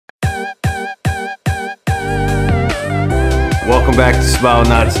Welcome back to Smile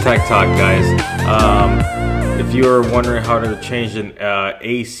Nots Tech Talk, guys. If you are wondering how to change an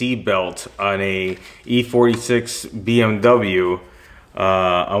AC belt on a E46 BMW,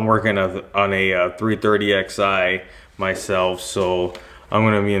 I'm working on a 330xi myself, so I'm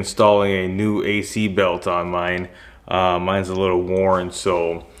going to be installing a new AC belt on mine. Mine's a little worn,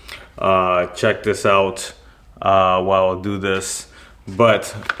 so check this out while I do this.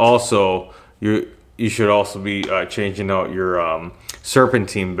 But also, you should also be changing out your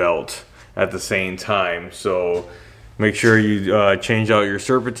Serpentine belt at the same time. So make sure you change out your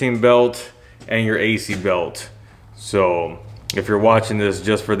Serpentine belt and your AC belt. So if you're watching this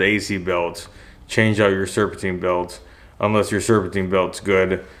just for the AC belt, change out your Serpentine belt. Unless your Serpentine belt's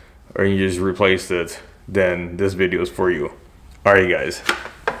good or you just replaced it, then this video is for you. Alright guys,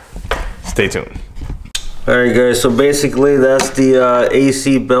 stay tuned. Alright guys, so basically that's the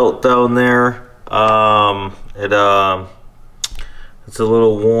AC belt down there. It's a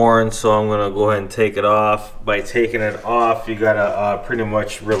little worn, so I'm gonna go ahead and take it off. By taking it off, you gotta pretty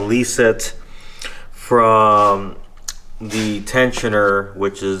much release it from the tensioner,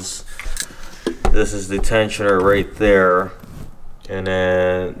 which is, this is the tensioner right there, and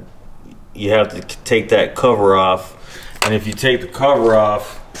then you have to take that cover off. And if you take the cover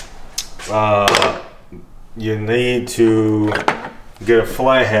off, you need to get a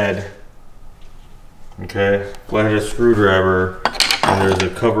flathead. Okay, flathead screwdriver, and there's a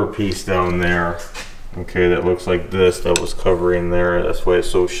cover piece down there. Okay, that looks like this. That was covering there. That's why it's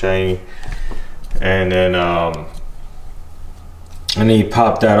so shiny. And then you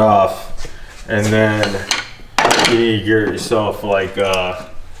pop that off, and then you need to get yourself like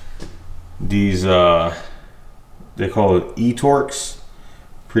these. They call it E-Torques,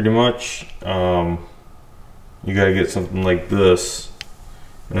 pretty much. You gotta get something like this.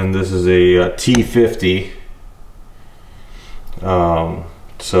 And this is a T50.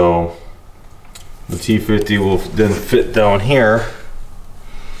 So the T50 will then fit down here.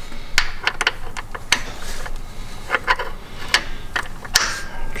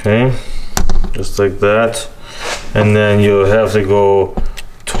 Okay, just like that. And then you'll have to go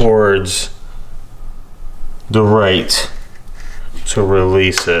towards the right to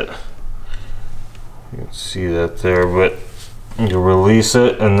release it. You can see that there, but you release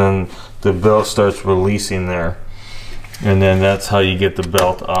it and then the belt starts releasing there, and then that's how you get the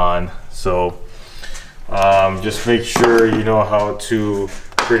belt on. So just make sure you know how to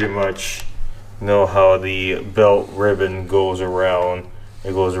pretty much know how the belt ribbon goes around.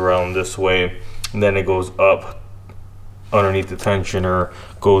 It goes around this way, and then it goes up underneath the tensioner,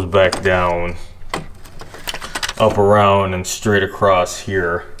 goes back down, up around and straight across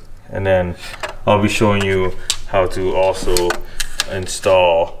here. And then I'll be showing you how to also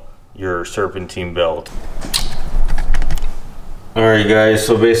install your Serpentine belt. Alright guys,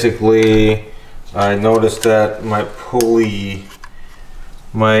 so basically I noticed that my pulley,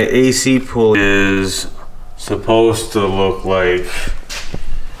 my AC pulley, is supposed to look like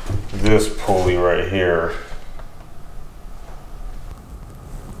this pulley right here,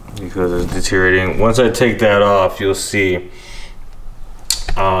 because it's deteriorating. Once I take that off, you'll see.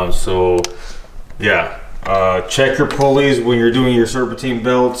 So yeah, check your pulleys when you're doing your Serpentine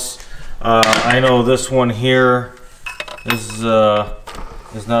belts. I know this one here is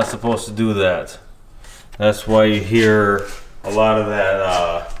not supposed to do that. That's why you hear a lot of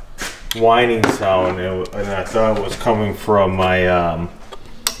that whining sound, and I thought it was coming from my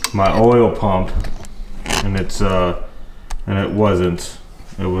my oil pump, and it wasn't.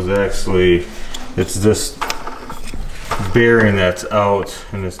 It was actually, it's this bearing that's out,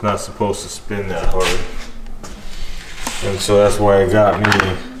 and it's not supposed to spin that hard. And so that's why I got me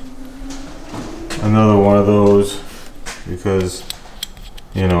another one of those, because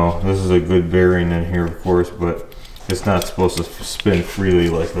you know, this is a good bearing in here, of course, but it's not supposed to spin freely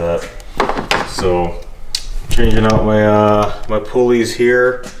like that. So changing out my pulleys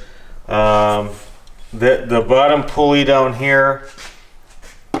here. The bottom pulley down here,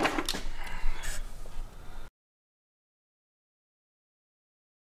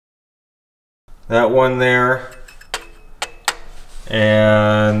 that one there,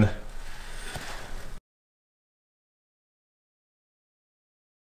 and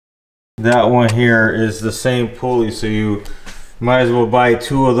that one here is the same pulley, so you might as well buy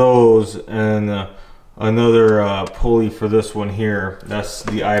two of those and another pulley for this one here. That's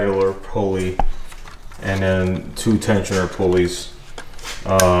the idler pulley, and then two tensioner pulleys.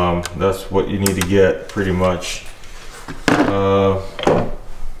 That's what you need to get, pretty much.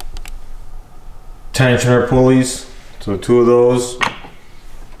 Tensioner pulleys, so two of those,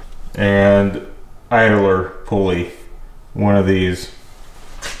 and idler pulley. one of these.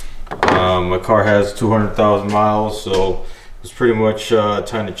 My car has 200,000 miles, so it's pretty much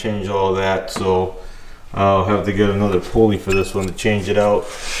time to change all of that. So I'll have to get another pulley for this one to change it out.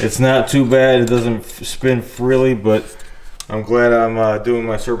 It's not too bad, it doesn't spin freely, but I'm glad I'm doing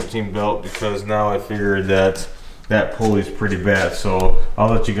my serpentine belt, because now I figured that that pulley's pretty bad. So I'll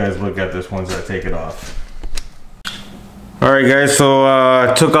let you guys look at this once I take it off. Alright guys, so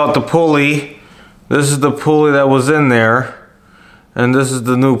I took out the pulley. This is the pulley that was in there, and this is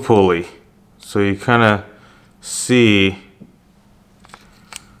the new pulley. So you kind of see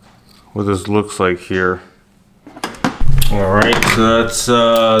what this looks like here. Alright, so that's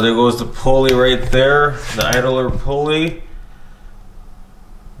there goes the pulley right there, the idler pulley.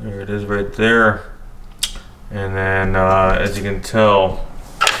 There it is right there. And then as you can tell,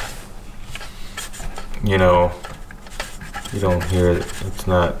 you know, you don't hear it, it's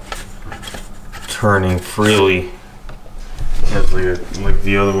not turning freely as like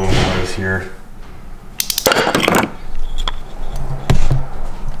the other one was here.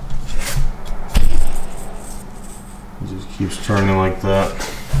 It just keeps turning like that.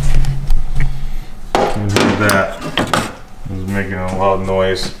 And hear that. It's making a loud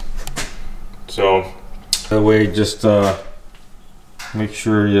noise. So that way, just make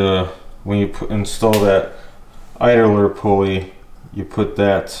sure you, when you install that idler pulley, you put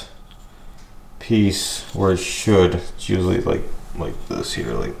that piece where it should. It's usually like this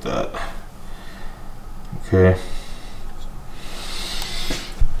here, like that. Okay.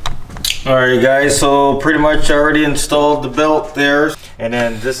 Alright guys, so pretty much I already installed the belt there, and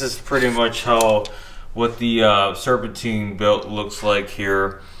then this is pretty much what the serpentine belt looks like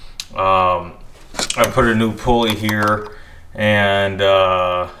here. I put a new pulley here, and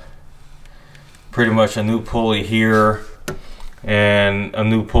pretty much a new pulley here and a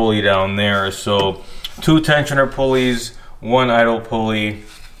new pulley down there. So 2 tensioner pulleys, 1 idle pulley,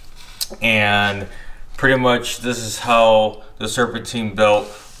 and pretty much this is how the serpentine belt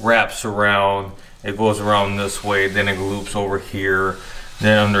wraps around. It goes around this way, then it loops over here,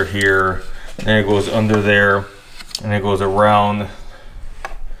 then under here, then it goes under there, and it goes around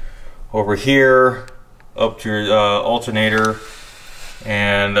over here up to your alternator,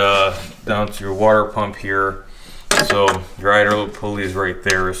 and down to your water pump here. So your idler pulley is right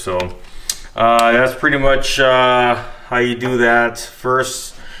there. So that's pretty much how you do that.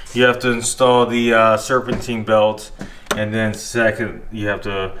 First, you have to install the serpentine belt, and then second, you have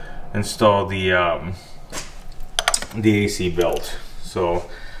to install the AC belt. So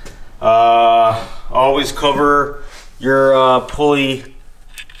always cover your pulley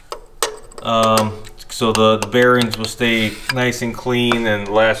so the bearings will stay nice and clean and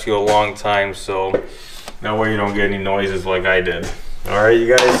last you a long time, so that way you don't get any noises like I did. Alright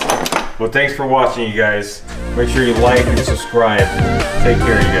you guys, well thanks for watching you guys. Make sure you like and subscribe. Take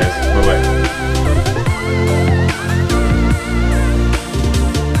care you guys, bye bye.